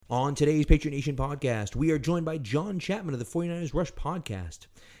On today's Patriot Nation podcast, we are joined by John Chapman of the 49ers Rush podcast.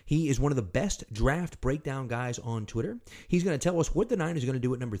 He is one of the best draft breakdown guys on Twitter. He's going to tell us what the Niners are going to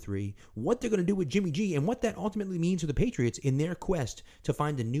do at number 3, what they're going to do with Jimmy G, and what that ultimately means for the Patriots in their quest to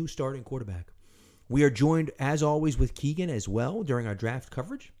find a new starting quarterback. We are joined, as always, with Keegan as well during our draft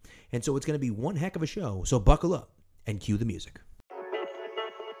coverage, and so it's going to be one heck of a show. So buckle up and cue the music.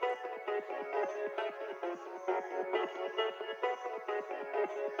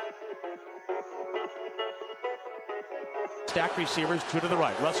 Stacked receivers, two to the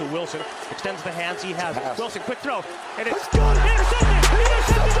right. Russell Wilson extends the hands. He has it. Wilson, quick throw. And it's intercepted.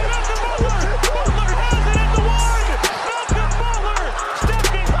 Intercepted by Malcolm Butler. Butler has it at the one. Malcolm Butler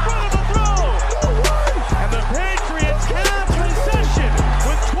stepped in front of the throw. And the Patriots have possession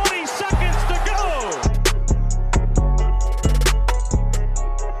with 20 seconds to go.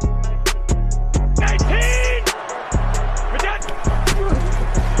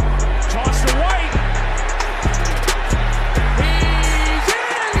 Toss to White.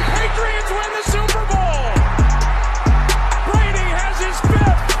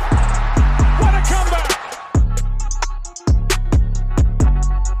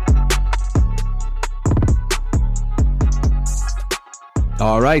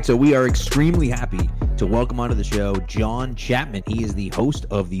 All right, so we are extremely happy to welcome onto the show John Chapman. He is the host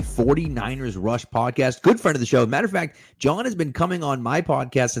of the 49ers Rush podcast, good friend of the show. Matter of fact, John has been coming on my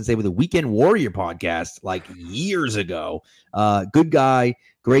podcast since they were the Weekend Warrior podcast like years ago. Good guy,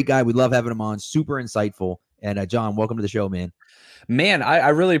 great guy. We love having him on, super insightful. And John, welcome to the show, man. Man, I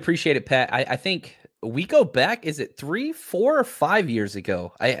really appreciate it, Pat. I think we go back, is it 3, 4, or 5 years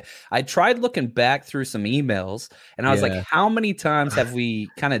ago? I tried looking back through some emails, and I was like, how many times have we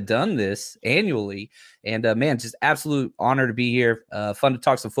kind of done this annually? And man, just absolute honor to be here. Fun to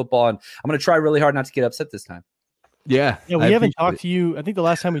talk some football, and I'm going to try really hard not to get upset this time. Yeah, we haven't talked to you. I think the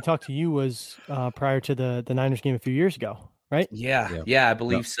last time we talked to you was prior to the Niners game a few years ago, right? Yeah, I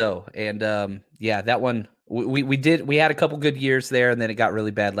believe so. And that one. We had a couple good years there, and then it got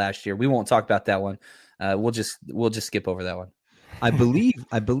really bad last year. We won't talk about that one. We'll just skip over that one. I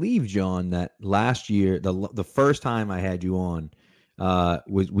believe, John, that last year the first time I had you on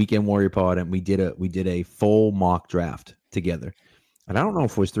was Weekend Warrior Pod, and we did a full mock draft together. And I don't know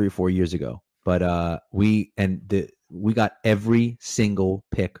if it was 3 or 4 years ago, but we got every single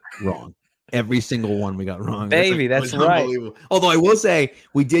pick wrong. Every single one we got wrong. Baby, that's right. Although I will say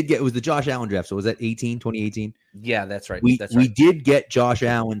it was the Josh Allen draft. So was that 2018? Yeah, that's right. We did get Josh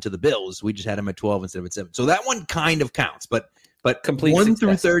Allen to the Bills. We just had him at 12 instead of at 7. So that one kind of counts, but complete 1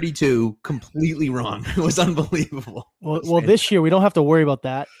 through 32 completely wrong. It was unbelievable. Well, this year we don't have to worry about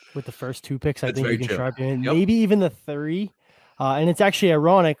that with the first 2 picks. I think you can sharpen in, maybe even the 3. And it's actually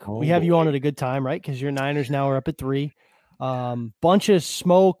ironic. We have you on at a good time, right? Because your Niners now are up at 3. Bunch of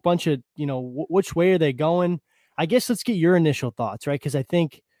smoke, bunch of, which way are they going? I guess let's get your initial thoughts, right? Because I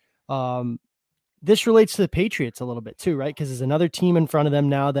think this relates to the Patriots a little bit too, right? Because there's another team in front of them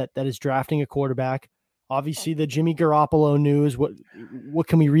now that is drafting a quarterback. Obviously, the Jimmy Garoppolo news. What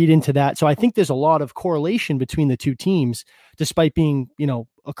can we read into that? So I think there's a lot of correlation between the two teams, despite being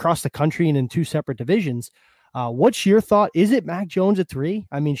across the country and in 2 separate divisions. What's your thought? Is it Mac Jones at 3?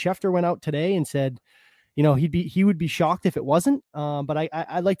 I mean, Schefter went out today and said, he would be shocked if it wasn't. But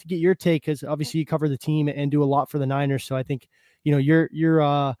I'd like to get your take, because obviously you cover the team and do a lot for the Niners. So I think,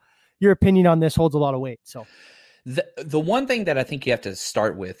 your opinion on this holds a lot of weight. So the one thing that I think you have to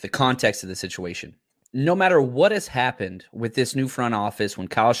start with, the context of the situation, no matter what has happened with this new front office, when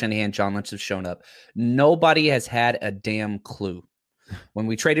Kyle Shanahan, John Lynch have shown up, nobody has had a damn clue. When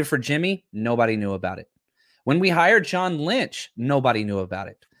we traded for Jimmy, nobody knew about it. When we hired John Lynch, nobody knew about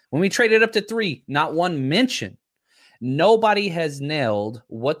it. When we traded up to 3, not one mention. Nobody has nailed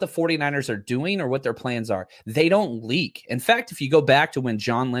what the 49ers are doing or what their plans are. They don't leak. In fact, if you go back to when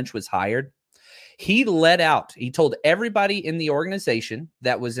John Lynch was hired, he told everybody in the organization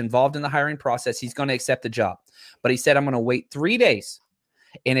that was involved in the hiring process he's going to accept the job. But he said, I'm going to wait 3 days.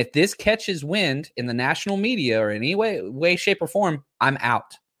 And if this catches wind in the national media or in any way, shape, or form, I'm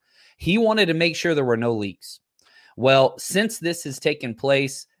out. He wanted to make sure there were no leaks. Well, since this has taken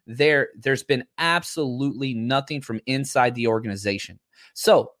place, there's been absolutely nothing from inside the organization.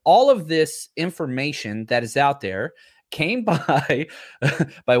 So all of this information that is out there came by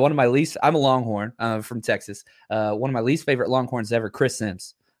one of my least, I'm a Longhorn from Texas, one of my least favorite Longhorns ever, Chris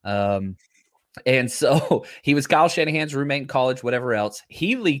Sims. And so he was Kyle Shanahan's roommate in college, whatever else.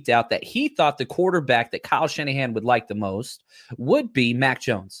 He leaked out that he thought the quarterback that Kyle Shanahan would like the most would be Mac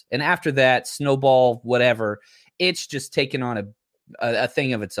Jones. And after that, snowball, whatever, it's just taken on a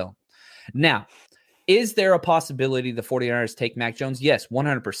thing of its own. Now, Is there a possibility the 49ers take Mac Jones? Yes,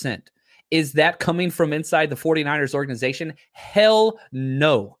 100%. Is that coming from inside the 49ers organization? Hell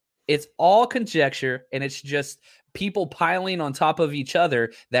no. It's all conjecture, and it's just people piling on top of each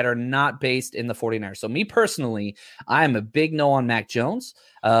other that are not based in the 49ers. So me personally, I am a big no on Mac Jones.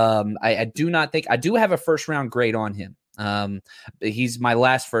 I do not think – I do have a first-round grade on him. He's my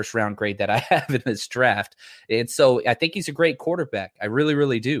last first-round grade that I have in this draft. And so I think he's a great quarterback. I really,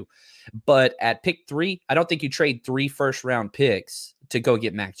 really do. But at pick 3, I don't think you trade 3 first-round picks to go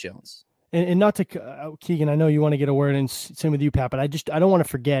get Mac Jones. And not to Keegan, I know you want to get a word in, same with you, Pat, but I don't want to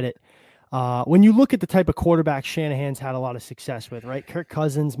forget it. When you look at the type of quarterback Shanahan's had a lot of success with, right? Kirk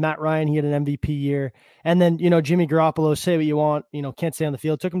Cousins, Matt Ryan, he had an MVP year. And then, Jimmy Garoppolo, say what you want, can't stay on the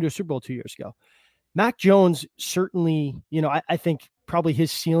field, took him to a Super Bowl 2 years ago. Mac Jones, certainly, I think probably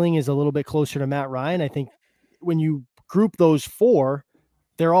his ceiling is a little bit closer to Matt Ryan. I think when you group those 4,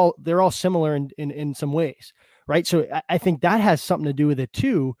 they're all similar in some ways. Right. So I think that has something to do with it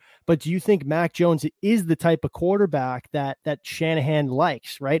too. But do you think Mac Jones is the type of quarterback that Shanahan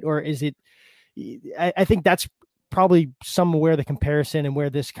likes? Right. Or is it, I think that's probably somewhere the comparison and where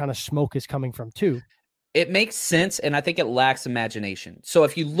this kind of smoke is coming from too. It makes sense. And I think it lacks imagination. So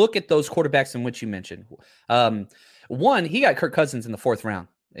if you look at those quarterbacks in which you mentioned, one, he got Kirk Cousins in the 4th round.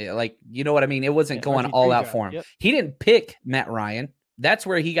 Like, you know what I mean? It wasn't going all out for him. Yep. He didn't pick Matt Ryan. That's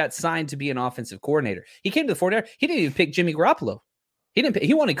where he got signed to be an offensive coordinator. He came to the 49ers. He didn't even pick Jimmy Garoppolo.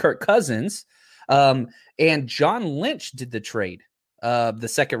 He wanted Kirk Cousins. And John Lynch did the trade, the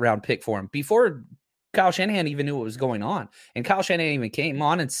 2nd round pick for him before Kyle Shanahan even knew what was going on. And Kyle Shanahan even came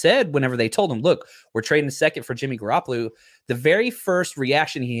on and said, whenever they told him, look, we're trading a 2nd for Jimmy Garoppolo, the very first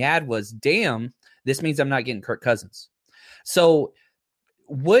reaction he had was, damn, this means I'm not getting Kirk Cousins. So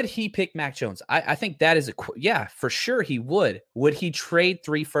would he pick Mac Jones? I think that is yeah, for sure he would. Would he trade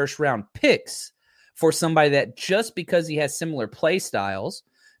 3 first-round picks for somebody that just because he has similar play styles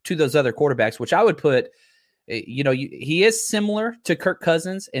to those other quarterbacks, which I would put, he is similar to Kirk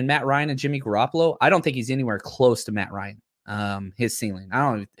Cousins and Matt Ryan and Jimmy Garoppolo. I don't think he's anywhere close to Matt Ryan, his ceiling.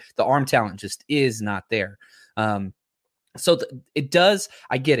 The arm talent just is not there. It does,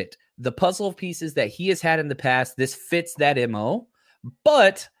 I get it. The puzzle of pieces that he has had in the past, this fits that MO.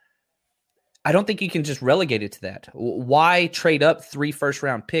 But I don't think you can just relegate it to that. Why trade up 3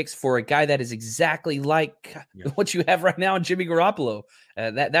 first-round picks for a guy that is exactly like what you have right now in Jimmy Garoppolo?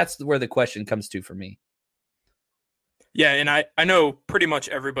 That's where the question comes to for me. Yeah, and I know pretty much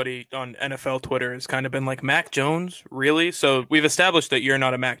everybody on NFL Twitter has kind of been like, Mac Jones, really? So we've established that you're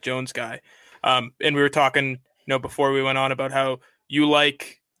not a Mac Jones guy. And we were talking, before we went on about how you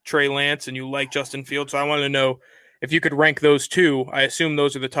like Trey Lance and you like Justin Fields. So I wanted to know, if you could rank those 2, I assume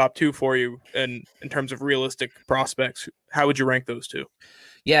those are the top 2 for you in terms of realistic prospects. How would you rank those 2?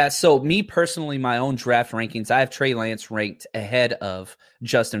 Yeah, so me personally, my own draft rankings, I have Trey Lance ranked ahead of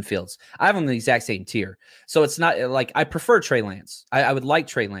Justin Fields. I have them in the exact same tier. So it's not like I prefer Trey Lance. I would like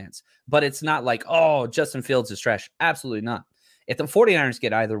Trey Lance, but it's not like, oh, Justin Fields is trash. Absolutely not. If the 49ers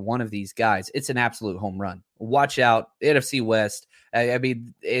get either one of these guys, it's an absolute home run. Watch out, NFC West. I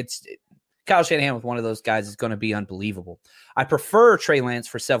mean, Kyle Shanahan with one of those guys is going to be unbelievable. I prefer Trey Lance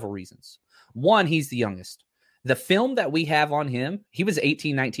for several reasons. One, he's the youngest. The film that we have on him, he was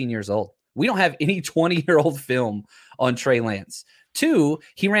 18, 19 years old. We don't have any 20-year-old film on Trey Lance. 2,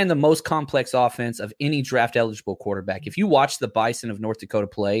 he ran the most complex offense of any draft-eligible quarterback. If you watch the Bison of North Dakota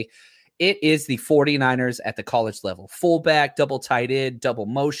play, it is the 49ers at the college level. Fullback, double tight end, double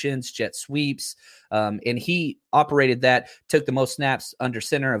motions, jet sweeps. And he operated that, took the most snaps under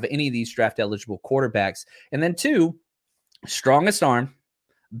center of any of these draft-eligible quarterbacks. And then 2, strongest arm,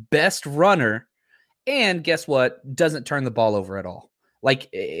 best runner, and guess what? Doesn't turn the ball over at all. Like,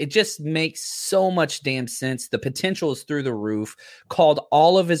 it just makes so much damn sense. The potential is through the roof. Called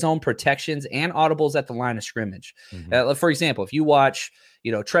all of his own protections and audibles at the line of scrimmage. Mm-hmm. For example, if you watch,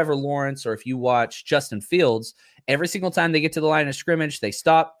 Trevor Lawrence, or if you watch Justin Fields, every single time they get to the line of scrimmage, they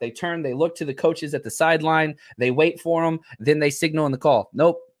stop, they turn, they look to the coaches at the sideline, they wait for them, then they signal in the call.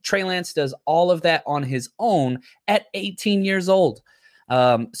 Nope. Trey Lance does all of that on his own at 18 years old.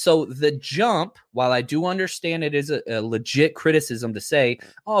 So the jump, while I do understand it is a legit criticism to say,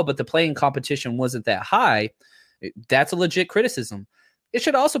 oh, but the playing competition wasn't that high, that's a legit criticism. It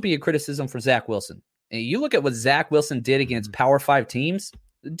should also be a criticism for Zach Wilson. And you look at what Zach Wilson did against Power 5 teams,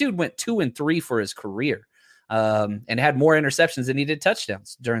 the dude went 2-3 for his career, and had more interceptions than he did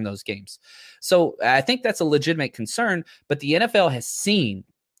touchdowns during those games. So I think that's a legitimate concern, but the NFL has seen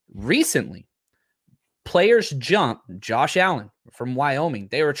recently players jump. Josh Allen from Wyoming,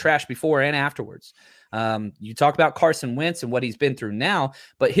 they were trash before and afterwards. You talk about Carson Wentz and what he's been through now,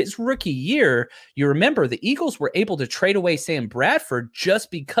 but his rookie year, you remember the Eagles were able to trade away Sam Bradford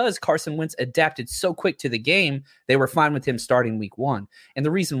just because Carson Wentz adapted so quick to the game. They were fine with him starting week 1. And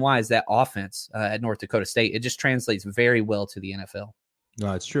the reason why is that offense at North Dakota State, it just translates very well to the NFL.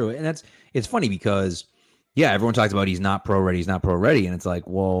 No, it's true. And it's funny because, yeah, everyone talks about he's not pro ready. And it's like,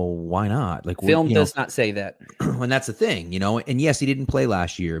 well, why not? Like, film does not say that. And that's the thing, and yes, he didn't play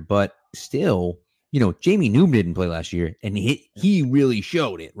last year, but still, Jamie Newman didn't play last year, and he really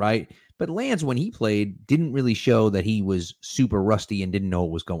showed it, right? But Lance, when he played, didn't really show that he was super rusty and didn't know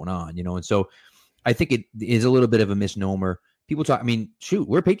what was going on, and so I think it is a little bit of a misnomer. People talk,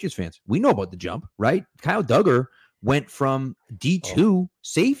 we're Patriots fans. We know about the jump, right? Kyle Duggar went from D2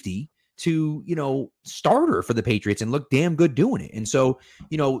 safety to, starter for the Patriots and looked damn good doing it. And so,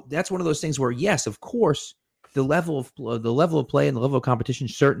 that's one of those things where, yes, of course, the level of play and the level of competition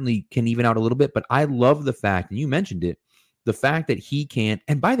certainly can even out a little bit. But I love the fact, and you mentioned it, the fact that he can't.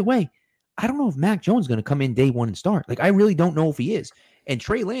 And by the way, I don't know if Mac Jones is going to come in day one and start. Like, I really don't know if he is. And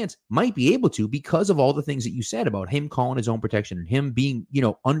Trey Lance might be able to because of all the things that you said about him calling his own protection and him being,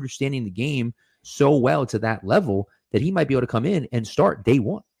 understanding the game so well to that level that he might be able to come in and start day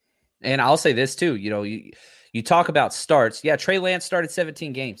one. And I'll say this too, you talk about starts. Yeah, Trey Lance started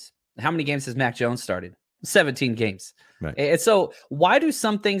 17 games. How many games has Mac Jones started? 17 games. Right. And so why do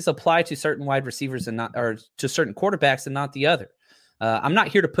some things apply to certain wide receivers and not, or to certain quarterbacks and not the other? I'm not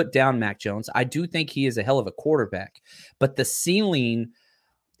here to put down Mac Jones. I do think he is a hell of a quarterback, but the ceiling,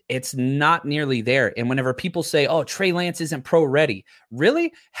 it's not nearly there. And whenever people say, oh, Trey Lance isn't pro ready,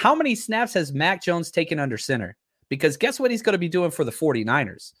 really? How many snaps has Mac Jones taken under center? Because guess what he's going to be doing for the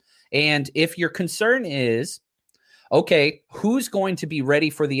 49ers? And if your concern is, okay, who's going to be ready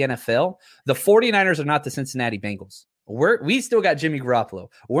for the NFL? The 49ers are not the Cincinnati Bengals. We still got Jimmy Garoppolo.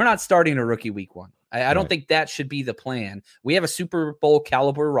 We're not starting a rookie week 1. I don't think that should be the plan. We have a Super Bowl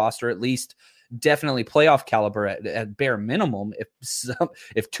caliber roster, at least definitely playoff caliber at bare minimum.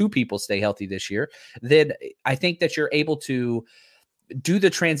 If 2 people stay healthy this year, then I think that you're able to do the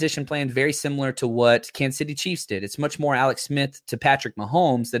transition plan very similar to what Kansas City Chiefs did. It's much more Alex Smith to Patrick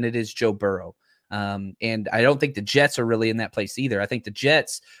Mahomes than it is Joe Burrow. And I don't think the Jets are really in that place either. I think the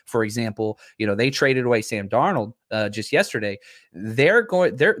Jets, for example, they traded away Sam Darnold just yesterday. They're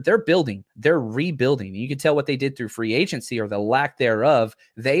building, they're rebuilding. You can tell what they did through free agency or the lack thereof.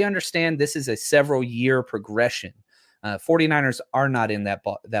 They understand this is a several year progression. 49ers are not in that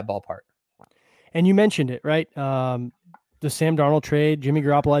ballpark. And you mentioned it, right? The Sam Darnold trade, Jimmy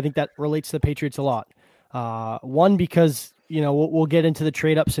Garoppolo, I think that relates to the Patriots a lot. One, because we'll get into the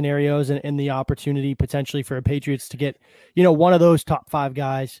trade up scenarios and the opportunity potentially for a Patriots to get, one of those top 5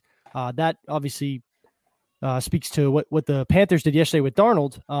 guys. That obviously speaks to what the Panthers did yesterday with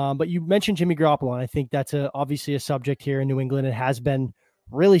Darnold. But you mentioned Jimmy Garoppolo, and I think that's obviously a subject here in New England. It has been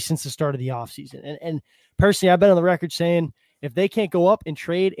really since the start of the offseason. And personally, I've been on the record saying if they can't go up and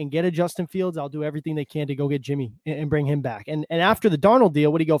trade and get a Justin Fields, I'll do everything they can to go get Jimmy and bring him back. And after the Darnold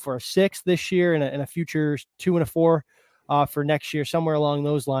deal, would he go for a 6th this year and a future 2 and a 4? For next year, somewhere along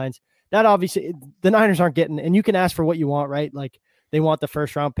those lines? That obviously the Niners aren't getting, and you can ask for what you want, right? Like they want the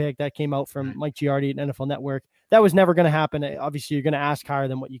 1st round pick that came out from Mike Giardi at NFL Network. That was never going to happen. Obviously, you're going to ask higher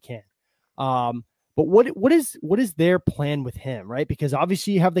than what you can. But what is their plan with him, right? Because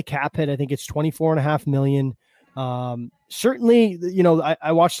obviously you have the cap hit. I think it's $24.5 million. Certainly,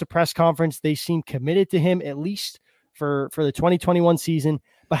 I watched the press conference. They seem committed to him at least for the 2021 season.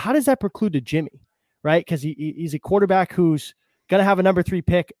 But how does that preclude to Jimmy? Right? Because he's a quarterback who's going to have a number 3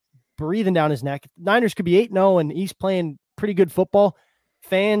 pick breathing down his neck. Niners could be 8-0 and he's playing pretty good football.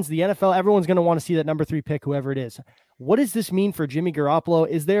 Fans, the NFL, everyone's going to want to see that number 3 pick, whoever it is. What does this mean for Jimmy Garoppolo?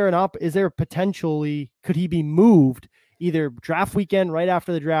 Is there potentially, could he be moved either draft weekend, right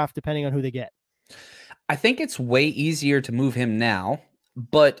after the draft, depending on who they get? I think it's way easier to move him now,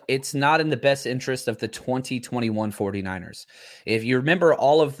 but it's not in the best interest of the 2021 49ers. If you remember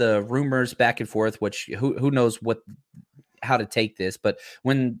all of the rumors back and forth, which who knows how to take this, but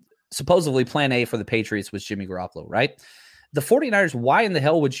when supposedly plan A for the Patriots was Jimmy Garoppolo, right? The 49ers, why in the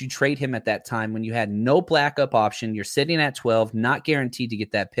hell would you trade him at that time when you had no backup option? You're sitting at 12, not guaranteed to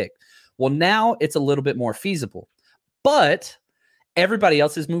get that pick. Well, now it's a little bit more feasible, but everybody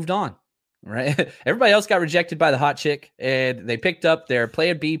else has moved on. Right. Everybody else got rejected by the hot chick and they picked up their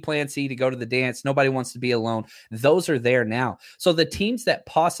plan B, plan C to go to the dance. Nobody wants to be alone. Those are there now. So the teams that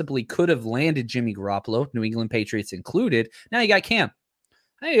possibly could have landed Jimmy Garoppolo, New England Patriots included, now you got Cam.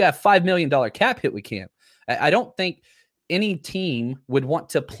 Now you got $5 million cap hit with Cam. I don't think any team would want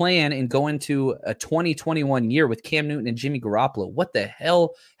to plan and go into a 2021 year with Cam Newton and Jimmy Garoppolo. What the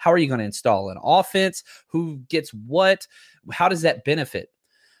hell? How are you going to install an offense? Who gets what? How does that benefit?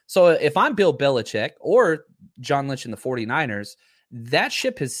 So if I'm Bill Belichick or John Lynch and the 49ers, that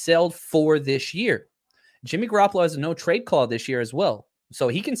ship has sailed for this year. Jimmy Garoppolo has a no trade clause this year as well. So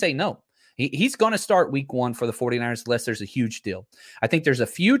he can say no. He's going to start week 1 for the 49ers unless there's a huge deal. I think there's a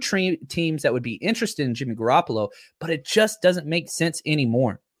few teams that would be interested in Jimmy Garoppolo, but it just doesn't make sense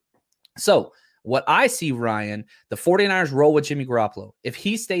anymore. So what I see, Ryan, the 49ers roll with Jimmy Garoppolo. If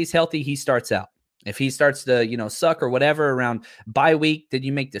he stays healthy, he starts out. If he starts to, suck or whatever around bye week, then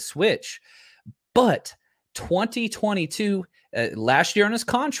you make the switch. But 2022, last year on his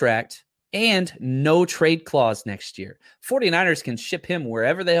contract, and no trade clause next year. 49ers can ship him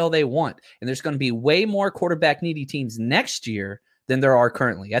wherever the hell they want. And there's going to be way more quarterback needy teams next year than there are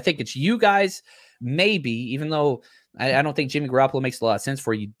currently. I think it's you guys, maybe, even though I don't think Jimmy Garoppolo makes a lot of sense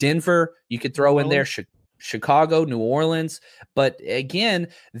for you. Denver, you could throw in there, Chicago, New Orleans. But again,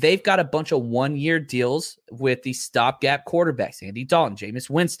 they've got a bunch of one-year deals with these stopgap quarterbacks. Andy Dalton, Jameis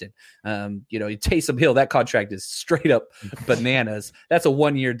Winston. Taysom Hill, that contract is straight up bananas. That's a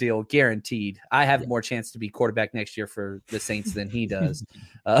one-year deal, guaranteed. I have more chance to be quarterback next year for the Saints than he does.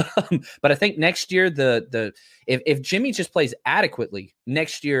 But I think next year, if Jimmy just plays adequately,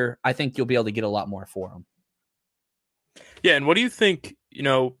 next year, I think you'll be able to get a lot more for him. Yeah, and what do you think,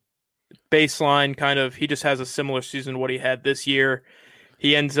 baseline kind of, he just has a similar season to what he had this year.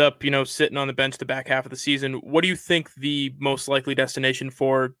 He ends up, sitting on the bench the back half of the season. What do you think the most likely destination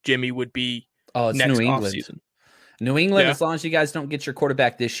for Jimmy would be next New England. offseason? New England, as long as you guys don't get your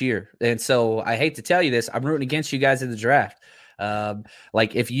quarterback this year. And so I hate to tell you this, I'm rooting against you guys in the draft.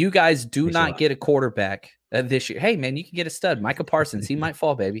 If you guys do not get a quarterback this year, hey man, you can get a stud, Micah Parsons. He might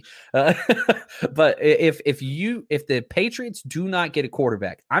fall, baby. But if the Patriots do not get a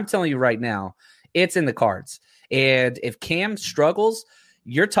quarterback, I'm telling you right now, it's in the cards. And if Cam struggles,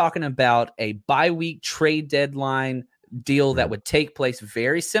 you're talking about a bye week trade deadline deal that would take place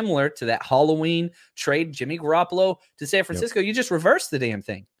very similar to that Halloween trade, Jimmy Garoppolo to San Francisco. Yep. You just reverse the damn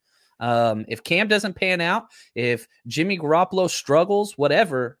thing. If Cam doesn't pan out, if Jimmy Garoppolo struggles,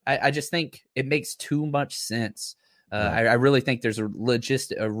 whatever, I just think it makes too much sense. I really think there's a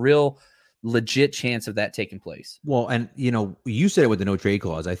real legit chance of that taking place. Well, and you said it with the no trade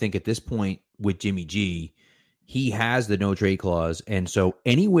clause. I think at this point with Jimmy G, he has the no trade clause. And so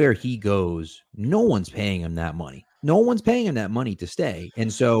anywhere he goes, no one's paying him that money. No one's paying him that money to stay.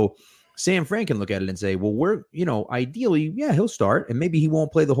 And so Sam Frank can look at it and say, well, we're, ideally, yeah, he'll start, and maybe he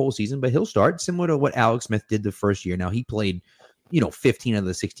won't play the whole season, but he'll start, similar to what Alex Smith did the first year. Now, he played, 15 of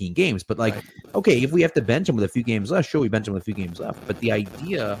the 16 games, but okay, if we have to bench him with a few games left, sure, we bench him with a few games left. But the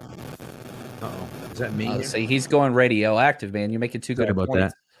idea, is that me? So he's going radioactive, man. You're making too good about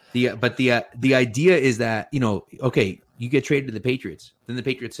points. That. The idea is that, okay, you get traded to the Patriots. Then the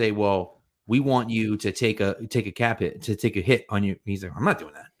Patriots say, well, we want you to take a cap hit, to take a hit on you. He's like, I'm not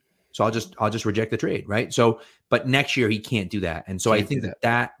doing that. So I'll just reject the trade, right? So, but next year he can't do that, and so I think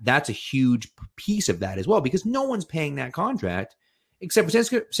that's a huge piece of that as well, because no one's paying that contract except for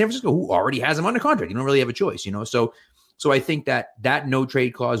San Francisco, who already has him under contract. You don't really have a choice, So I think that no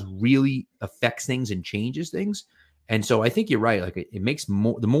trade clause really affects things and changes things, and so I think you're right. It makes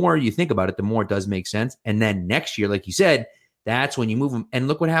more. The more you think about it, the more it does make sense. And then next year, like you said, that's when you move him. And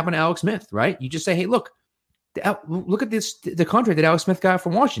look what happened to Alex Smith, right? You just say, hey, look at the contract that Alex Smith got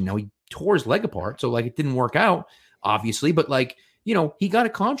from Washington. Now he tore his leg apart, so it didn't work out, obviously. But he got a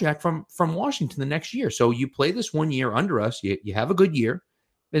contract from Washington the next year. So you play this 1 year under us, you have a good year,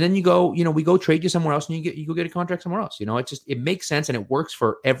 and then you go, we go trade you somewhere else, and you go get a contract somewhere else. It makes sense, and it works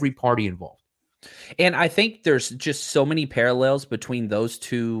for every party involved. And I think there's just so many parallels between those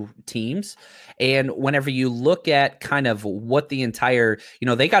two teams. And whenever you look at kind of what the entire,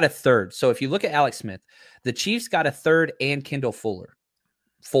 they got a third. So if you look at Alex Smith, the Chiefs got a third and Kendall Fuller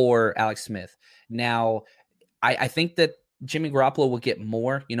for Alex Smith. Now, I think that Jimmy Garoppolo will get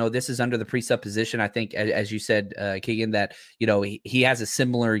more. This is under the presupposition, I think, as you said, Keegan, that, he has a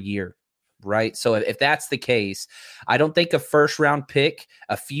similar year. Right. So if that's the case, I don't think a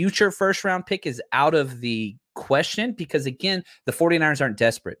future first round pick is out of the question, because, again, the 49ers aren't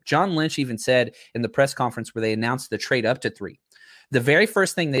desperate. John Lynch even said in the press conference where they announced the trade up to 3, the very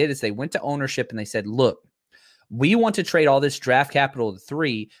first thing they did is they went to ownership and they said, look, we want to trade all this draft capital to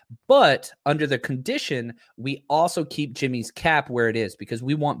 3, but under the condition, we also keep Jimmy's cap where it is, because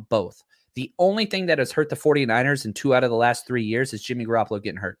we want both. The only thing that has hurt the 49ers in 2 out of the last 3 years is Jimmy Garoppolo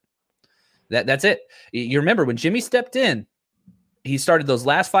getting hurt. That's it. You remember when Jimmy stepped in, He started those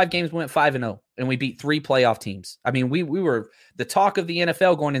last 5 games, went 5-0, and we beat 3 playoff teams. I mean, we were the talk of the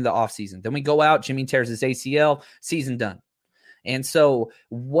NFL going into the offseason. Then we go out, Jimmy tears his ACL, season done. And so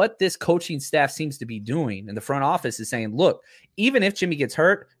what this coaching staff seems to be doing in the front office is saying, look, even if Jimmy gets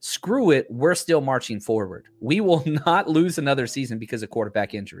hurt, screw it, we're still marching forward. We will not lose another season because of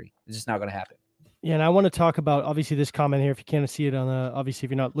quarterback injury. It's just not going to happen. Yeah, and I want to talk about, obviously, this comment here. If you can't see it on the, obviously,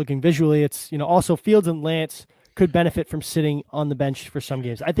 if you're not looking visually, it's, also Fields and Lance could benefit from sitting on the bench for some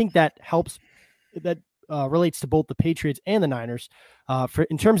games. I think that helps. That relates to both the Patriots and the Niners.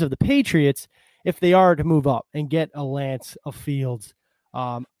 In terms of the Patriots, if they are to move up and get a Lance, a Fields,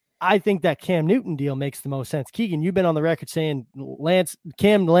 I think that Cam Newton deal makes the most sense. Keegan, you've been on the record saying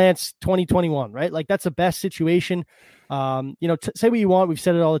Cam Lance 2021, right? Like that's the best situation. Say what you want. We've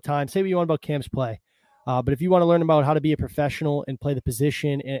said it all the time. Say what you want about Cam's play. But if you want to learn about how to be a professional and play the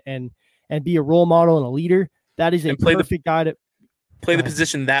position and be a role model and a leader, that is a perfect guy to play the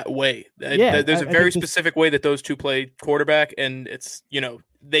position that way. There's a very specific way that those two play quarterback, and it's,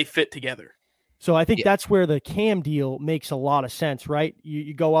 they fit together. So I think that's where the Cam deal makes a lot of sense, right?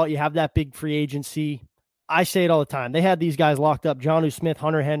 You go out, you have that big free agency. I say it all the time. They had these guys locked up, Jonnu Smith,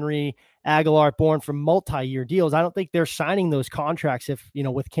 Hunter Henry, Aguilar, Bourne, for multi-year deals. I don't think they're signing those contracts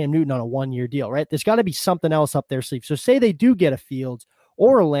with Cam Newton on a 1-year deal, right? There's got to be something else up their sleeve. So say they do get a Fields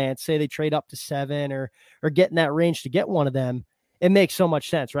or a Lance, say they trade up to 7 or get in that range to get one of them, it makes so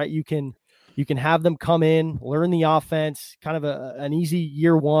much sense, right? You can have them come in, learn the offense, kind of an easy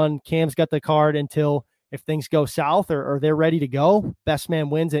year one. Cam's got the card until if things go south or they're ready to go, best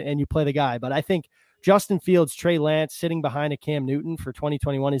man wins and you play the guy. But I think Justin Fields, Trey Lance sitting behind a Cam Newton for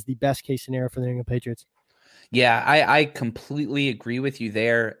 2021 is the best case scenario for the New England Patriots. Yeah, I completely agree with you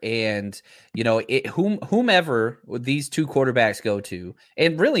there. And, whomever these two quarterbacks go to,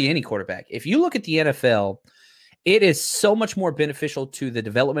 and really any quarterback, if you look at the NFL, it is so much more beneficial to the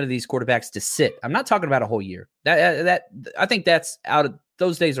development of these quarterbacks to sit. I'm not talking about a whole year. That I think that's out of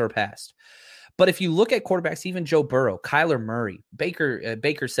those days are past. But if you look at quarterbacks, even Joe Burrow, Kyler Murray,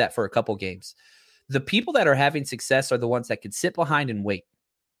 Baker sat for a couple games. The people that are having success are the ones that can sit behind and wait.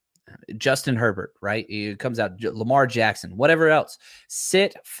 Justin Herbert, right? It comes out, Lamar Jackson, whatever else.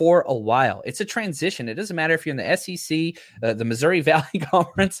 Sit for a while. It's a transition. It doesn't matter if you're in the SEC, the Missouri Valley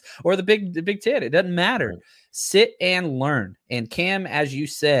Conference, or the Big Ten. It doesn't matter. Sit and learn. And Cam, as you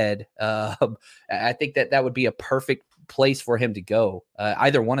said, I think that would be a perfect place for him to go.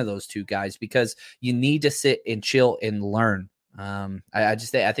 Either one of those two guys, because you need to sit and chill and learn. I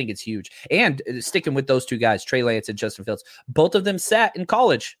think it's huge. And sticking with those two guys, Trey Lance and Justin Fields, both of them sat in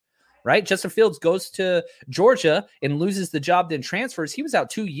college. Right? Justin Fields goes to Georgia and loses the job, then transfers. He was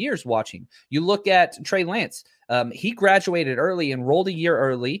out 2 years watching. You look at Trey Lance. He graduated early, enrolled a year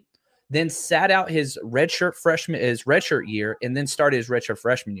early, then sat out his redshirt year, and then started his redshirt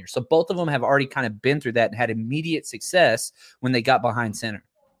freshman year. So both of them have already kind of been through that and had immediate success when they got behind center.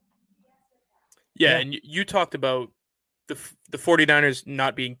 Yeah, and you talked about the 49ers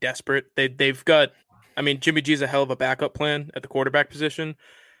not being desperate. They've got, Jimmy G's a hell of a backup plan at the quarterback position.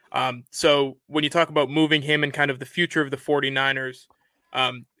 So when you talk about moving him and kind of the future of the 49ers,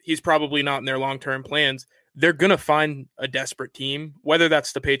 he's probably not in their long-term plans. They're going to find a desperate team, whether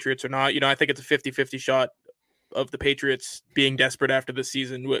that's the Patriots or not. I think it's a 50-50 shot of the Patriots being desperate after this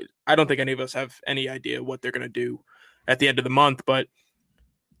season. I don't think any of us have any idea what they're going to do at the end of the month, but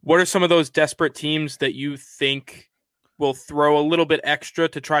what are some of those desperate teams that you think will throw a little bit extra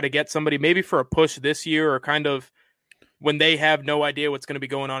to try to get somebody maybe for a push this year, or kind of when they have no idea what's going to be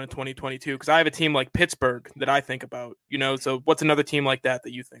going on in 2022? Because I have a team like Pittsburgh that I think about, so what's another team like that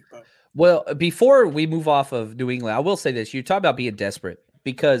you think about? Well, before we move off of New England, I will say this. You talk about being desperate,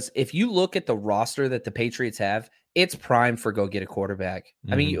 because if you look at the roster that the Patriots have, it's prime for go get a quarterback.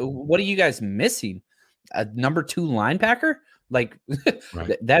 Mm-hmm. I mean, what are you guys missing? A number 2 linebacker? Like,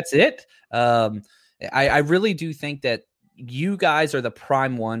 right. That's it. I really do think that you guys are the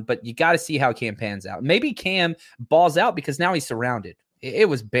prime one, but you got to see how Cam pans out. Maybe Cam balls out because now he's surrounded. It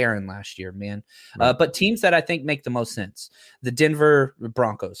was barren last year, man. Right. But teams that I think make the most sense, the Denver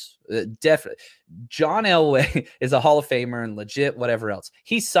Broncos, definitely. John Elway is a Hall of Famer and legit whatever else.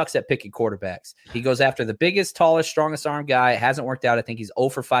 He sucks at picking quarterbacks. He goes after the biggest, tallest, strongest arm guy. It hasn't worked out. I think he's 0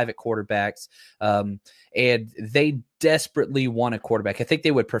 for 5 at quarterbacks. And they desperately want a quarterback. I think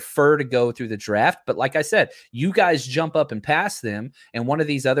they would prefer to go through the draft. But like I said, you guys jump up and pass them, and one of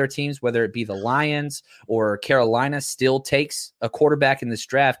these other teams, whether it be the Lions or Carolina, still takes a quarterback in this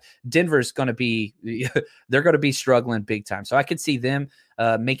draft. Denver's going to be – they're going to be struggling big time. So I could see them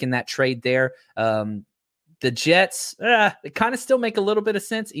making that trade there. The Jets, they kind of still make a little bit of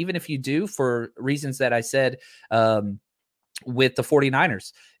sense, even if you do, for reasons that I said with the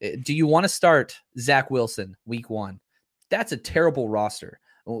 49ers. Do you want to start Zach Wilson week 1? That's a terrible roster.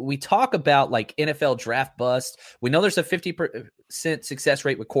 We talk about like NFL draft bust. We know there's a 50% success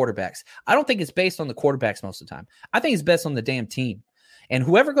rate with quarterbacks. I don't think it's based on the quarterbacks most of the time. I think it's based on the damn team. And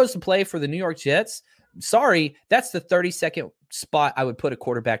whoever goes to play for the New York Jets, sorry, that's the 32nd spot I would put a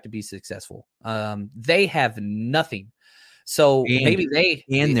quarterback to be successful. They have nothing. So maybe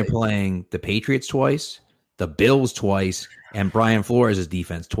they're playing the Patriots twice, the Bills twice, and Brian Flores'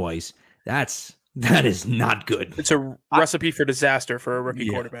 defense twice. That is not good. It's a recipe for disaster for a rookie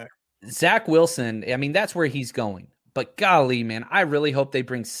quarterback. Zach Wilson, I mean, that's where he's going. But golly, man, I really hope they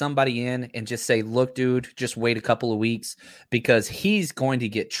bring somebody in and just say, look, dude, just wait a couple of weeks because he's going to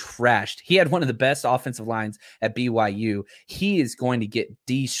get trashed. He had one of the best offensive lines at BYU. He is going to get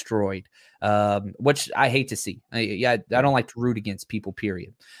destroyed, which I hate to see. I don't like to root against people,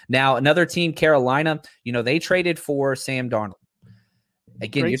 period. Now, another team, Carolina, they traded for Sam Darnold.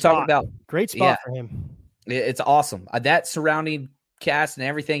 Again, you're talking about great spot for him. It's awesome. That surrounding cast and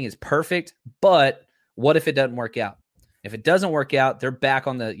everything is perfect. But what if it doesn't work out? If it doesn't work out, they're back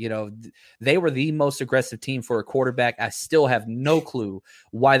on the, they were the most aggressive team for a quarterback. I still have no clue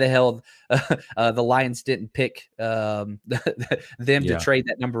why the hell the Lions didn't pick them to trade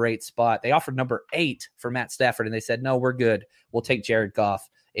that number 8 spot. They offered number 8 for Matt Stafford, and they said, no, we're good. We'll take Jared Goff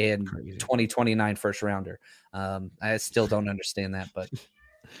in 2029 first rounder. I still don't understand that, but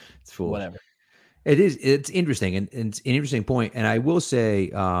it's foolish. Whatever. It's interesting, and it's an interesting point. And I will say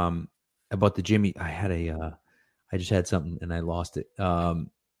about the Jimmy, I just had something and I lost it. But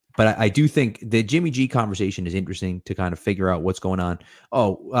I do think the Jimmy G conversation is interesting to kind of figure out what's going on.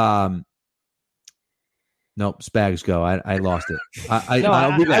 Nope, Spags go. I lost it.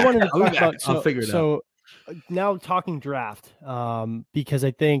 I'll be back. I wanted to talk about. I'll figure it out. So now talking draft, because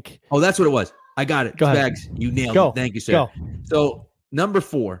I think. Oh, that's what it was. I got it. Go Spags, ahead. you nailed it. Thank you, sir. Go. So number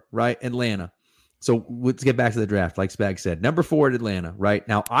 4, right? Atlanta. So let's get back to the draft. Like Spags said, number 4 at Atlanta, right?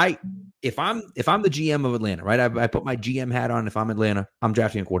 Now, if I'm the GM of Atlanta, right? I put my GM hat on. If I'm Atlanta, I'm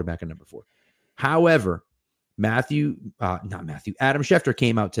drafting a quarterback at number 4. However, Adam Schefter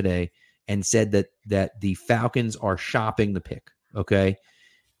came out today and said that the Falcons are shopping the pick. Okay.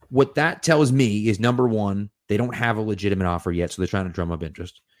 What that tells me is, number 1, they don't have a legitimate offer yet, so they're trying to drum up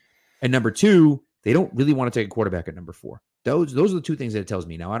interest. And number 2, they don't really want to take a quarterback at number 4. Those are the 2 things that it tells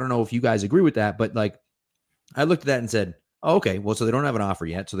me. Now, I don't know if you guys agree with that, but like I looked at that and said, oh, okay, well, so they don't have an offer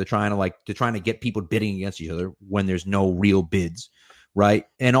yet. So they're trying to get people bidding against each other when there's no real bids, right?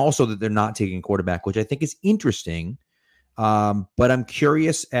 And also that they're not taking a quarterback, which I think is interesting. But I'm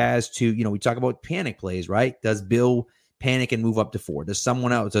curious as to, we talk about panic plays, right? Does Bill panic and move up to 4? Does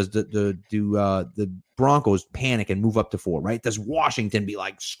someone else, do the Broncos panic and move up to 4, right? Does Washington be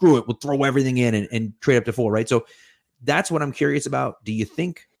like, screw it, we'll throw everything in and trade up to 4, right? So that's what I'm curious about. Do you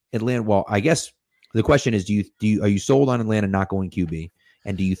think Atlanta, well, I guess the question is, are you sold on Atlanta not going QB?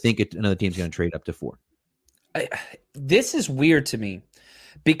 And do you think another team's going to trade up to 4? This is weird to me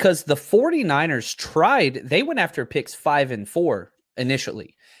because the 49ers they went after picks 5 and 4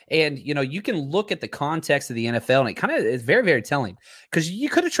 initially. And, you can look at the context of the NFL and it kind of is very, very telling because you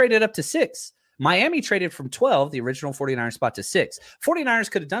could have traded up to 6. Miami traded from 12, the original 49ers spot, to 6.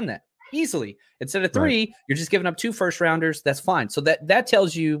 49ers could have done that easily. Instead of 3, right, you're just giving up 2 first rounders. That's fine. So that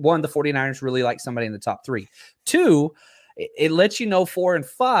tells you, 1, the 49ers really like somebody in the top 3. 2, it lets you know 4 and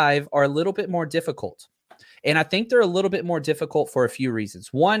 5 are a little bit more difficult. And I think they're a little bit more difficult for a few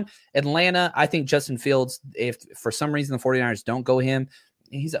reasons. 1, Atlanta, I think Justin Fields, if for some reason the 49ers don't go him,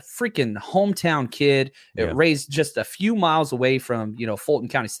 he's a freaking hometown kid, raised just a few miles away from, Fulton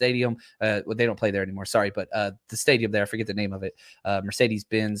County Stadium. They don't play there anymore. Sorry, but the stadium there, I forget the name of it.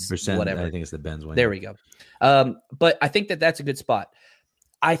 Mercedes-Benz, whatever. I think it's the Benz one. There we go. But I think that's a good spot.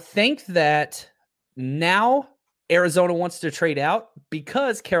 I think that now Arizona wants to trade out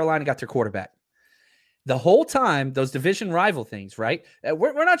because Carolina got their quarterback. The whole time, those division rival things, right?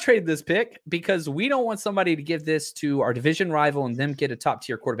 We're not trading this pick because we don't want somebody to give this to our division rival and them get a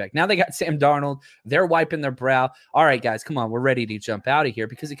top-tier quarterback. Now they got Sam Darnold. They're wiping their brow. All right, guys, come on. We're ready to jump out of here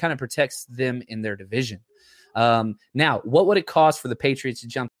because it kind of protects them in their division. Now, what would it cost for the Patriots to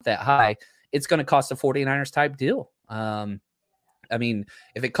jump that high? It's going to cost a 49ers type deal. I mean,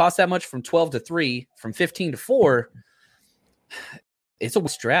 if it costs that much from 12 to 3, from 15 to 4, it's a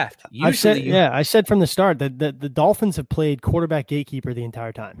draft. I said from the start that the Dolphins have played quarterback gatekeeper the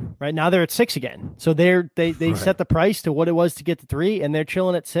entire time. Right now they're at 6 again. So they right, set the price to what it was to get to 3, and they're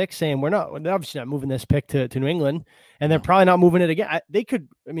chilling at 6, saying we're obviously not moving this pick to New England, and they're probably not moving it again. They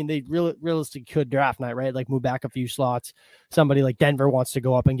realistically could draft night, right? Like move back a few slots. Somebody like Denver wants to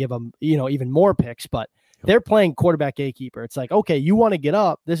go up and give them, even more picks, but they're playing quarterback gatekeeper. It's like, okay, you want to get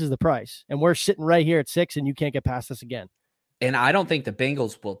up, this is the price. And we're sitting right here at 6 and you can't get past us again. And I don't think the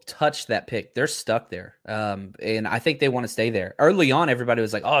Bengals will touch that pick. They're stuck there. And I think they want to stay there. Early on, everybody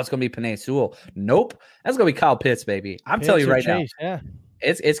was like, oh, it's going to be Penei Sewell. Nope. That's going to be Kyle Pitts, baby. I'm telling you right Chase, now. Yeah.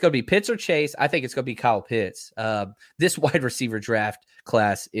 It's going to be Pitts or Chase. I think it's going to be Kyle Pitts. This wide receiver draft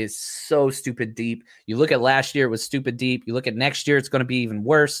class is so stupid deep. You look at last year, it was stupid deep. You look at next year, it's going to be even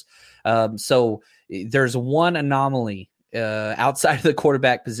worse. So there's one anomaly outside of the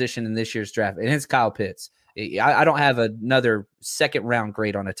quarterback position in this year's draft, and it's Kyle Pitts. I don't have another second round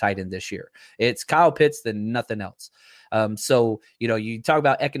grade on a tight end this year. It's Kyle Pitts than nothing else. So, you talk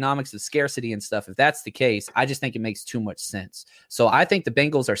about economics of scarcity and stuff. If that's the case, I just think it makes too much sense. So I think the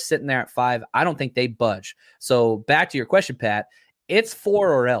Bengals are sitting there at 5. I don't think they budge. So back to your question, Pat, it's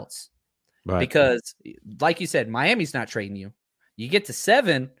 4 or else. Right. Because like you said, Miami's not trading you. You get to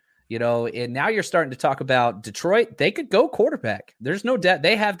 7, and now you're starting to talk about Detroit. They could go quarterback. There's no doubt.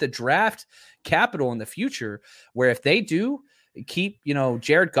 They have the draft capital in the future where if they do keep,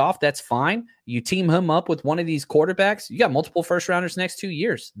 Jared Goff, that's fine. You team him up with one of these quarterbacks. You got multiple first rounders next 2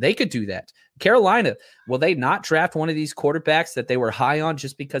 years. They could do that. Carolina, will they not draft one of these quarterbacks that they were high on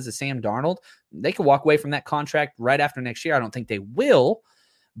just because of Sam Darnold? They could walk away from that contract right after next year. I don't think they will.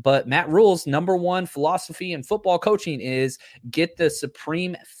 But Matt Rule's number one philosophy in football coaching is get the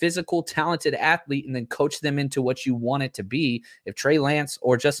supreme physical talented athlete and then coach them into what you want it to be. If Trey Lance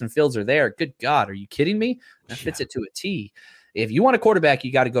or Justin Fields are there, good God, are you kidding me? That fits it to a T. If you want a quarterback,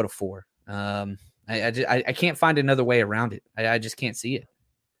 you got to go to 4. I can't find another way around it. I just can't see it.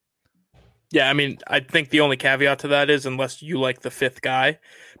 Yeah, I mean, I think the only caveat to that is unless you like the 5th guy,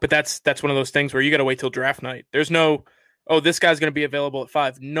 but that's one of those things where you got to wait till draft night. There's no, this guy's going to be available at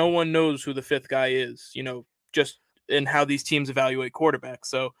 5. No one knows who the 5th guy is, just in how these teams evaluate quarterbacks.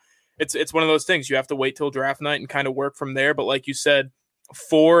 So it's one of those things. You have to wait till draft night and kind of work from there. But like you said,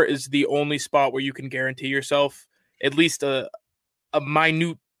 4 is the only spot where you can guarantee yourself at least a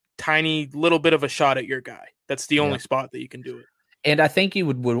minute, tiny little bit of a shot at your guy. That's the only spot that you can do it. And I think you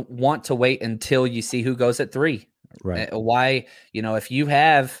would want to wait until you see who goes at 3. Right. Why, if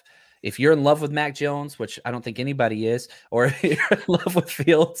you're in love with Mac Jones, which I don't think anybody is, or if you're in love with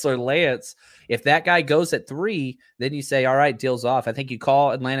Fields or Lance, if that guy goes at 3, then you say, all right, deal's off. I think you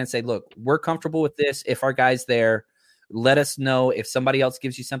call Atlanta and say, look, we're comfortable with this. If our guy's there, let us know. If somebody else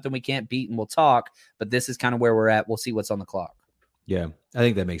gives you something we can't beat, and we'll talk. But this is kind of where we're at. We'll see what's on the clock. Yeah, I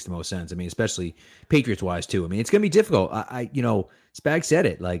think that makes the most sense. I mean, especially Patriots-wise, too. I mean, it's going to be difficult. Spag said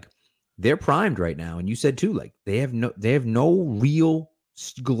it. Like, they're primed right now. And you said, too, like, they have no real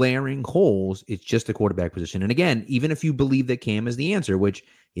glaring holes. It's just the quarterback position. And again, even if you believe that Cam is the answer, which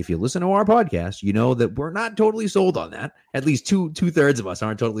if you listen to our podcast, you know that we're not totally sold on that. At least two-thirds of us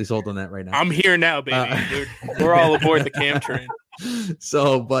aren't totally sold on that right now. I'm here now, baby. Dude. We're all aboard the Cam train.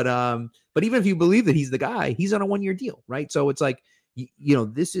 So, but even if you believe that he's the guy, he's on a 1-year deal, right? So it's like,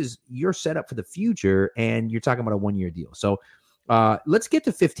 this is your setup for the future, and you're talking about a 1-year deal. So let's get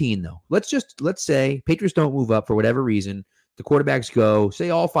to 15 though. Let's say Patriots don't move up for whatever reason. The quarterbacks go, say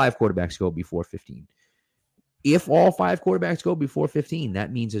all 5 quarterbacks go before 15. If all 5 quarterbacks go before 15,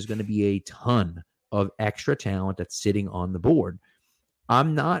 that means there's going to be a ton of extra talent that's sitting on the board.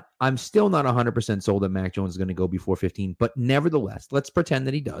 I'm still not 100% sold that Mac Jones is going to go before 15, but nevertheless, let's pretend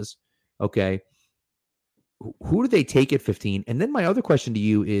that he does. Okay. Who do they take at 15? And then my other question to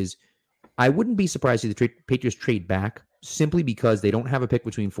you is, I wouldn't be surprised if the Patriots trade back simply because they don't have a pick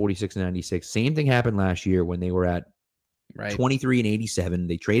between 46 and 96. Same thing happened last year when they were at 23 and 87.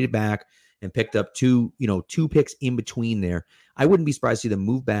 They traded back and picked up two picks in between there. I wouldn't be surprised to see them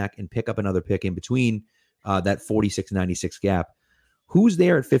move back and pick up another pick in between that 46 and 96 gap. Who's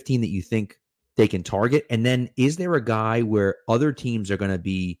there at 15 that you think they can target? And then is there a guy where other teams are going to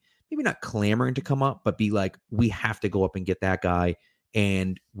be maybe not clamoring to come up, but be like, we have to go up and get that guy.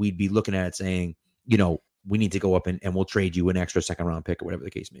 And we'd be looking at it saying, we need to go up and we'll trade you an extra second round pick or whatever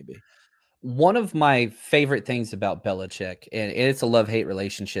the case may be. One of my favorite things about Belichick, and it's a love-hate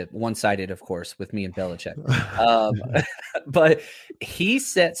relationship, one-sided, of course, with me and Belichick. But he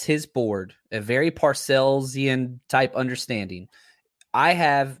sets his board, a very Parcellsian type understanding. I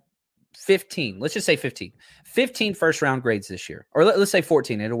have 15, let's just say 15 first-round grades this year. Or let's say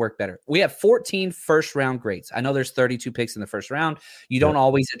 14, it'll work better. We have 14 first-round grades. I know there's 32 picks in the first round. You don't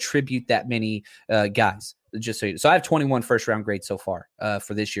always attribute that many guys. So I have 21 first-round grades so far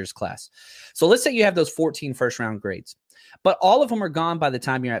for this year's class. So let's say you have those 14 first-round grades, but all of them are gone by the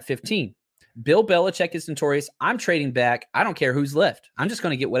time you're at 15. Bill Belichick is notorious. I'm trading back. I don't care who's left. I'm just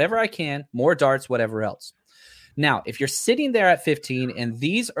going to get whatever I can, more darts, whatever else. Now, if you're sitting there at 15, and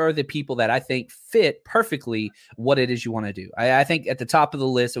these are the people that I think fit perfectly what it is you want to do. I think at the top of the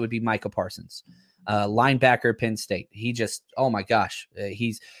list, it would be Micah Parsons, linebacker, Penn State. He just, oh my gosh,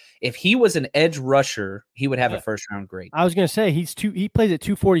 if he was an edge rusher, he would have a first round grade. I was going to say he plays at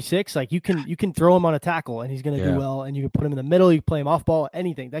 246. Like you can throw him on a tackle and he's going to do well, and you can put him in the middle. You can play him off ball,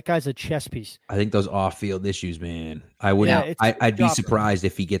 anything. That guy's a chess piece. I think those off field issues, man. I'd be surprised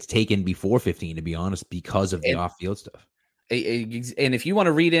if he gets taken before 15, to be honest, because of the off field stuff. And if you want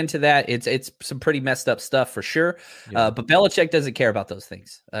to read into that, it's some pretty messed up stuff for sure. But Belichick doesn't care about those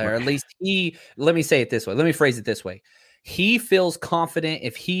things, or at least let me say it this way. Let me phrase it this way. He feels confident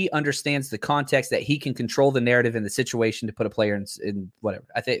if he understands the context that he can control the narrative in the situation to put a player in whatever.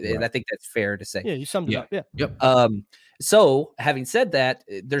 I think that's fair to say. Yeah, you summed it up. Yeah. Yep. So having said that,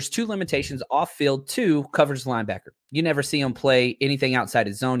 there's two limitations off field. Two, coverage linebacker. You never see him play anything outside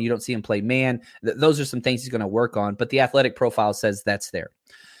his zone. You don't see him play man. Those are some things he's going to work on, but the athletic profile says that's there.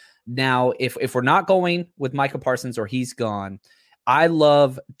 Now, if we're not going with Micah Parsons or he's gone, I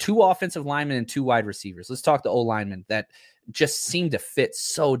love two offensive linemen and two wide receivers. Let's talk the O-linemen that just seem to fit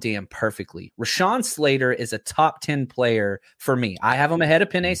so damn perfectly. Rashawn Slater is a top 10 player for me. I have him ahead of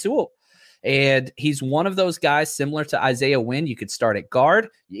Penei Sewell. And he's one of those guys similar to Isaiah Wynn. You could start at guard.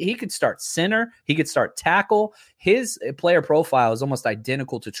 He could start center. He could start tackle. His player profile is almost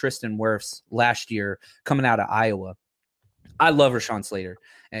identical to Tristan Wirfs last year coming out of Iowa. I love Rashawn Slater.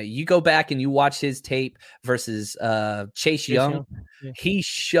 You go back and you watch his tape versus Chase Young. Yeah. He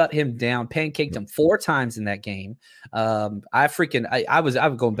shut him down, pancaked him 4 times in that game. I was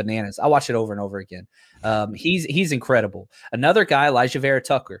going bananas. I watched it over and over again. He's incredible. Another guy, Elijah Vera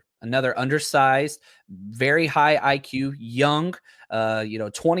Tucker, another undersized, very high IQ, young,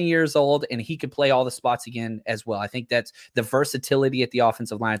 20 years old, and he could play all the spots again as well. I think that's the versatility at the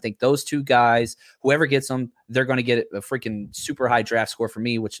offensive line. I think those two guys, whoever gets them, they're going to get a freaking super high draft score for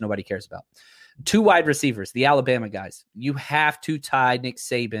me, which nobody cares about. 2 wide receivers, the Alabama guys. You have to tie Nick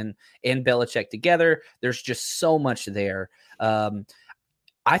Saban and Belichick together. There's just so much there.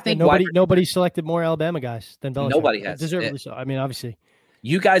 I think nobody selected more Alabama guys than Belichick. Nobody has. Deservedly so. I mean, obviously.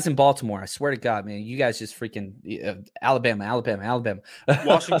 You guys in Baltimore, I swear to God, man, you guys just freaking Alabama.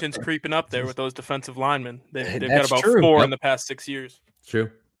 Washington's creeping up there with those defensive linemen. They've got about 4 in the past 6 years. True.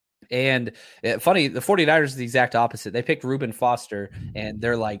 And funny, the 49ers is the exact opposite. They picked Reuben Foster, and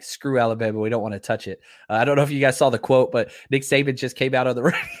they're like, screw Alabama. We don't want to touch it. I don't know if you guys saw the quote, but Nick Saban just came out on the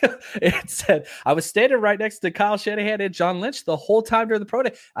radio and said, I was standing right next to Kyle Shanahan and John Lynch the whole time during the pro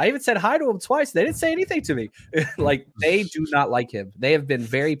day. I even said hi to him twice. They didn't say anything to me. Like, they do not like him. They have been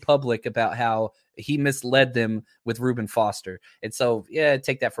very public about how he misled them with Reuben Foster. And so,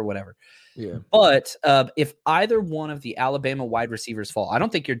 take that for whatever. Yeah. But if either one of the Alabama wide receivers fall, I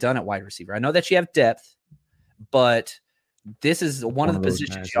don't think you're done at wide receiver. I know that you have depth, but this is one of the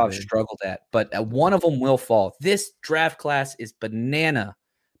positions y'all have struggled at. But one of them will fall. This draft class is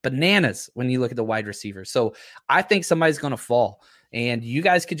bananas when you look at the wide receivers. So I think somebody's going to fall. And you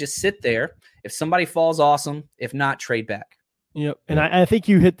guys could just sit there. If somebody falls, awesome. If not, trade back. Yep. And I think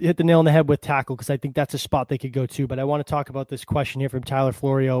you hit the nail on the head with tackle, because I think that's a spot they could go to. But I want to talk about this question here from Tyler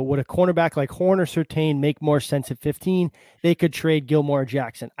Florio. Would a cornerback like Horn or Surtain make more sense at 15? They could trade Gilmore or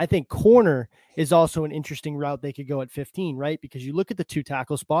Jackson. I think corner is also an interesting route they could go at 15, right? Because you look at the 2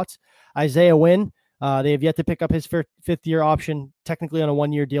 tackle spots. Isaiah Wynn, they have yet to pick up his 5th-year option, technically on a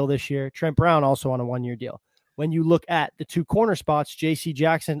 1-year deal this year. Trent Brown also on a 1-year deal. When you look at the 2 corner spots, J.C.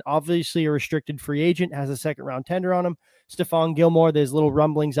 Jackson, obviously a restricted free agent, has a 2nd-round tender on him. Stephon Gilmore, there's little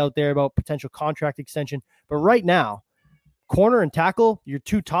rumblings out there about potential contract extension. But right now, corner and tackle, your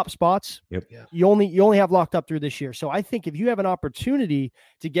 2 top spots, you only have locked up through this year. So I think if you have an opportunity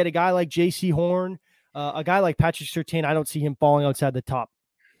to get a guy like J.C. Horn, a guy like Patrick Surtain, I don't see him falling outside the top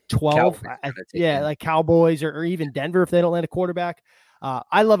 12. Like Cowboys or even Denver if they don't land a quarterback.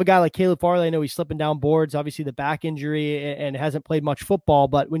 I love a guy like Caleb Farley. I know he's slipping down boards, obviously the back injury, and hasn't played much football.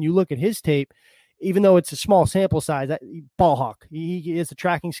 But when you look at his tape, even though it's a small sample size, ball hawk, he has the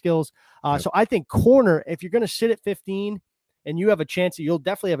tracking skills. So I think corner, if you're going to sit at 15 and you have a chance, you'll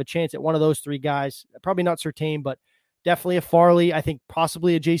definitely have a chance at one of those 3 guys. Probably not Surtain, but definitely a Farley. I think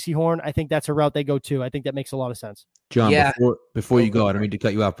possibly a J.C. Horn. I think that's a route they go to. I think that makes a lot of sense. John, before you go, I don't mean to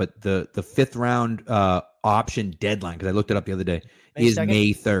cut you off, but the 5th round option deadline, because I looked it up the other day, is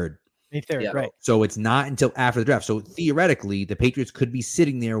May 3rd. May 3rd, right. So it's not until after the draft. So theoretically, the Patriots could be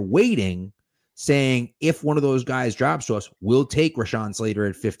sitting there waiting, saying, if one of those guys drops to us, we'll take Rashawn Slater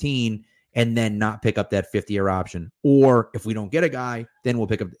at 15 and then not pick up that 5th-year option. Or if we don't get a guy, then we'll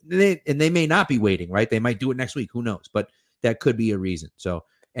pick up. And they may not be waiting, right? They might do it next week. Who knows? But that could be a reason. So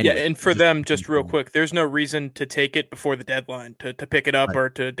Anyway, yeah, and for them, just real quick, there's no reason to take it before the deadline, to pick it up or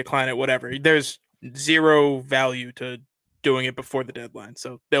to decline it, whatever. There's zero value to doing it before the deadline.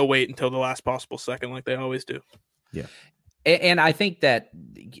 So they'll wait until the last possible second like they always do. Yeah. And I think that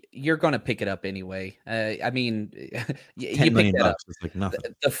you're going to pick it up anyway. I mean, you pick that up. It's like nothing.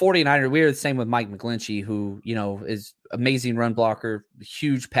 The 49ers, we're the same with Mike McGlinchey, who, is amazing run blocker,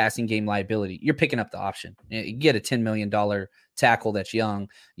 huge passing game liability. You're picking up the option. You get a $10 million tackle that's young,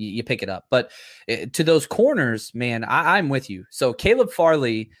 you pick it up. But to those corners, man, I'm with you. So Caleb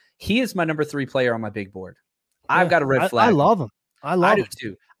Farley, he is my number 3 player on my big board. I've got a red flag. I love him. I do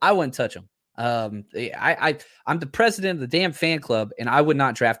too. I wouldn't touch him. I'm the president of the damn fan club, and I would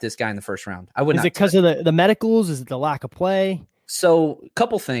not draft this guy in the first round. I would. Is it because of the medicals? Is it the lack of play? So, a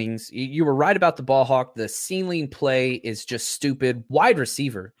couple things. You were right about the ball hawk. The ceiling play is just stupid. Wide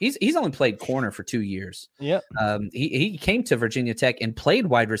receiver. He's only played corner for 2 years. Yep. He came to Virginia Tech and played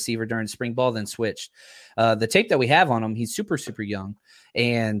wide receiver during spring ball, then switched. The tape that we have on him, he's super, super young,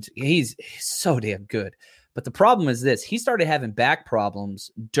 and he's so damn good. But the problem is this: he started having back problems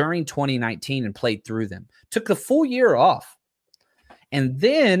during 2019 and played through them. Took the full year off. And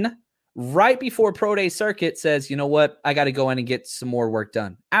then right before Pro Day circuit says, you know what? I got to go in and get some more work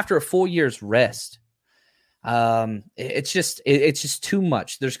done. After a full year's rest. It's just too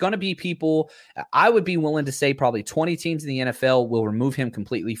much. There's going to be people, I would be willing to say probably 20 teams in the NFL will remove him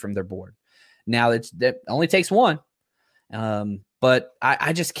completely from their board. Now that only takes one. But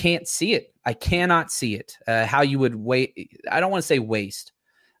I just can't see it. I cannot see it. How you would wait. I don't want to say waste.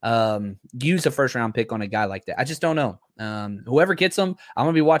 Use a first round pick on a guy like that. I just don't know. Whoever gets him, I'm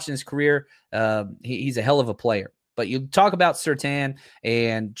going to be watching his career. He's a hell of a player. But you talk about Surtain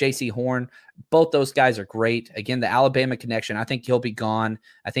and J.C. Horn. Both those guys are great. Again, the Alabama connection. I think he'll be gone.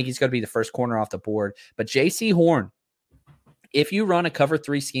 I think he's going to be the first corner off the board. But J.C. Horn, if you run a cover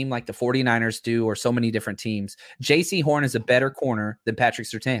 3 scheme like the 49ers do or so many different teams, J.C. Horn is a better corner than Patrick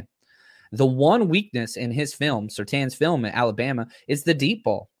Surtain. The one weakness in his film, Surtain's film at Alabama, is the deep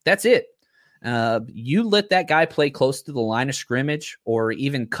ball. That's it. You let that guy play close to the line of scrimmage or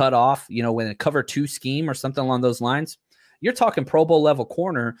even cut off, when a cover 2 scheme or something along those lines, you're talking Pro Bowl level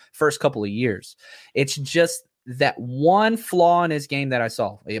corner first couple of years. It's just that one flaw in his game that I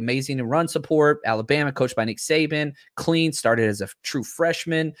saw. Amazing in run support. Alabama, coached by Nick Saban, clean, started as a true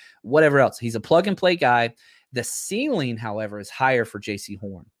freshman, whatever else. He's a plug-and-play guy. The ceiling, however, is higher for J.C.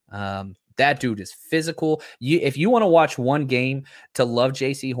 Horn. That dude is physical. If you want to watch one game to love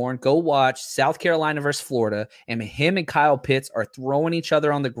J.C. Horn, go watch South Carolina versus Florida, and him and Kyle Pitts are throwing each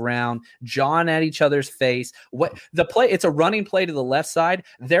other on the ground, jawing at each other's face. What the play? It's a running play to the left side.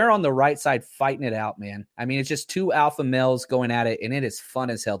 They're on the right side fighting it out, man. I mean, it's just 2 alpha males going at it, and it is fun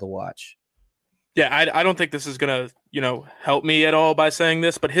as hell to watch. Yeah, I don't think this is going to, help me at all by saying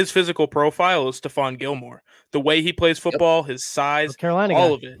this, but his physical profile is Stephon Gilmore. The way he plays football, his size, Carolina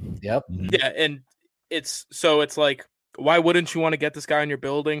all guy. of it. Yep. Yeah, and it's like, why wouldn't you want to get this guy in your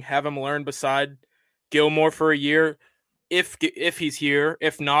building, have him learn beside Gilmore for a year? If he's here,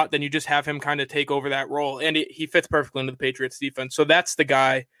 if not, then you just have him kind of take over that role. And he fits perfectly into the Patriots defense. So that's the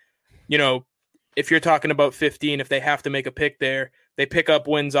guy, if you're talking about 15, if they have to make a pick there, they pick up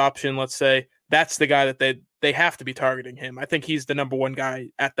Wynn's option, let's say, that's the guy that they have to be targeting him. I think he's the number 1 guy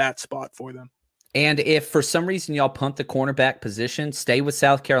at that spot for them. And if for some reason y'all punt the cornerback position, stay with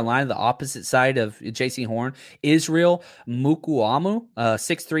South Carolina, the opposite side of J.C. Horn, Israel Mukuamu,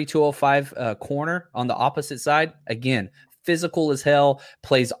 6'3", 205 corner on the opposite side. Again, physical as hell,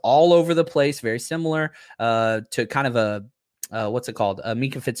 plays all over the place, very similar to kind of a what's it called?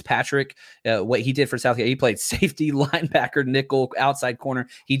 Mika Fitzpatrick, what he did for South Carolina. He played safety, linebacker, nickel, outside corner.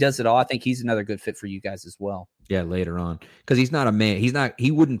 He does it all. I think he's another good fit for you guys as well. Yeah, later on. Because he's not a man.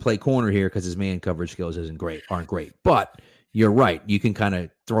 He wouldn't play corner here because his man coverage skills aren't great. But you're right. You can kind of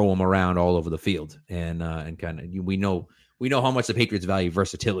throw him around all over the field. And kind of we know how much the Patriots value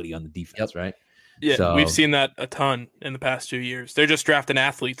versatility on the defense, right? Yeah, so, we've seen that a ton in the past 2 years. They're just drafting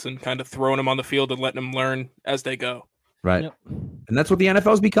athletes and kind of throwing them on the field and letting them learn as they go. Right. Yep. And that's what the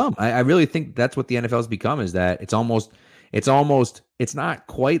NFL's become. I really think that's what the NFL's become, is that it's not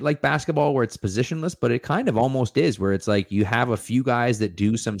quite like basketball where it's positionless, but it kind of almost is, where it's like you have a few guys that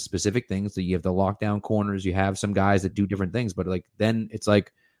do some specific things. So you have the lockdown corners, you have some guys that do different things, but then it's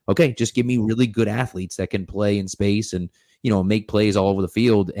like, okay, just give me really good athletes that can play in space and, make plays all over the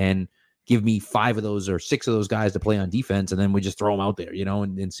field, and give me 5 of those or 6 of those guys to play on defense. And then we just throw them out there,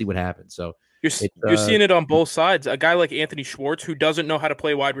 and see what happens. So You're seeing it on both sides. A guy like Anthony Schwartz, who doesn't know how to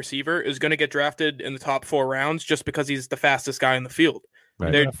play wide receiver, is going to get drafted in the top 4 rounds just because he's the fastest guy in the field.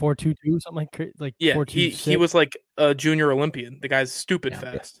 Right. 4.22, something like yeah. 4.26. He was like a junior Olympian. The guy's stupid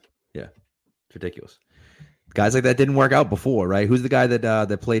fast. Yeah, it's ridiculous. Guys like that didn't work out before, right? Who's the guy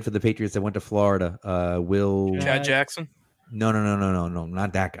that played for the Patriots that went to Florida? Chad Jackson. No,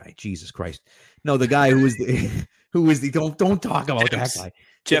 not that guy. Jesus Christ. No, the guy who was the don't talk about Demps. that guy.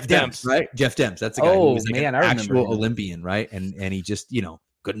 Jeff Demps, right? Jeff Demps. That's the guy who was like an I actual Olympian, right? And he just,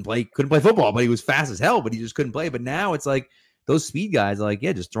 couldn't play football, but he was fast as hell, but he just couldn't play. But now it's like those speed guys are like,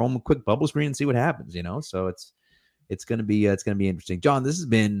 yeah, just throw him a quick bubble screen and see what happens, So it's gonna be interesting. John, this has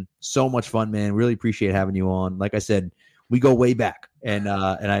been so much fun, man. Really appreciate having you on. Like I said, we go way back, and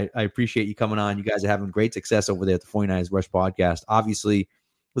I appreciate you coming on. You guys are having great success over there at the 49ers Rush podcast. Obviously, it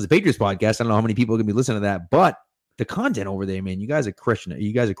was a Patriots podcast. I don't know how many people are gonna be listening to that, but the content over there, man, you guys are crushing it.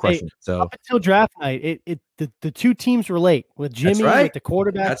 You guys are crushing it. So up until draft night, the two teams relate with Jimmy, with the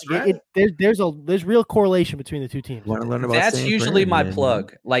quarterback. That's right. There's real correlation between the two teams. That's usually my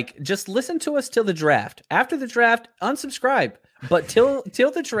plug. Like, just listen to us till the draft. After the draft, unsubscribe. But till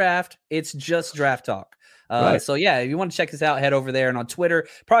the draft, it's just draft talk. Right. So yeah, if you want to check us out, head over there. And on Twitter,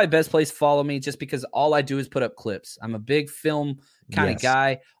 probably best place to follow me, just because all I do is put up clips. I'm a big film kind of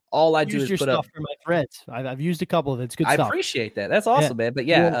guy. All I do is put up for my threads. I've used a couple of it. It's good stuff. I appreciate that. That's awesome, man. But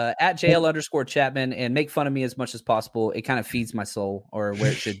at JL_Chapman, and make fun of me as much as possible. It kind of feeds my soul, or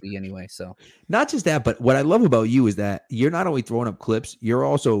where it should be anyway. So not just that, but what I love about you is that you're not only throwing up clips, you're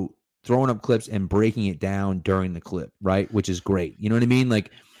also throwing up clips and breaking it down during the clip, right? Which is great. You know what I mean?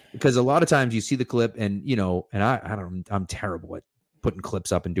 Like, because a lot of times you see the clip and, and I'm terrible at putting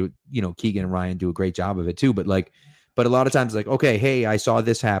clips up and do it. Keegan and Ryan do a great job of it too. But a lot of times, like, okay, hey, I saw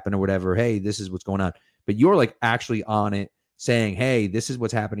this happen or whatever. Hey, this is what's going on. But you're like actually on it saying, hey, this is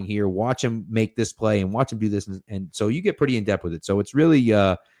what's happening here. Watch him make this play and watch him do this. And so you get pretty in depth with it. So it's really,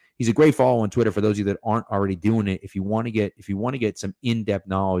 he's a great follow on Twitter for those of you that aren't already doing it. If you want to get some in-depth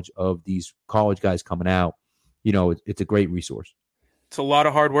knowledge of these college guys coming out, it's a great resource. It's a lot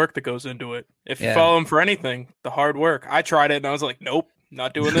of hard work that goes into it. If you follow him for anything, the hard work. I tried it and I was like, nope,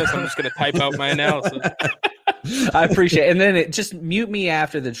 not doing this. I'm just going to type out my analysis. I appreciate it. And then just mute me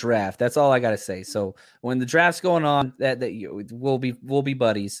after the draft. That's all I got to say. So when the draft's going on, we'll be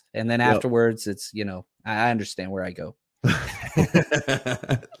buddies. And then afterwards, it's, I understand where I go.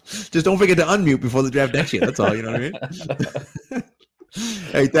 Just don't forget to unmute before the draft next year. That's all. You know what I mean?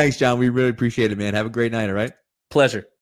 Hey, thanks, John. We really appreciate it, man. Have a great night. All right. Pleasure.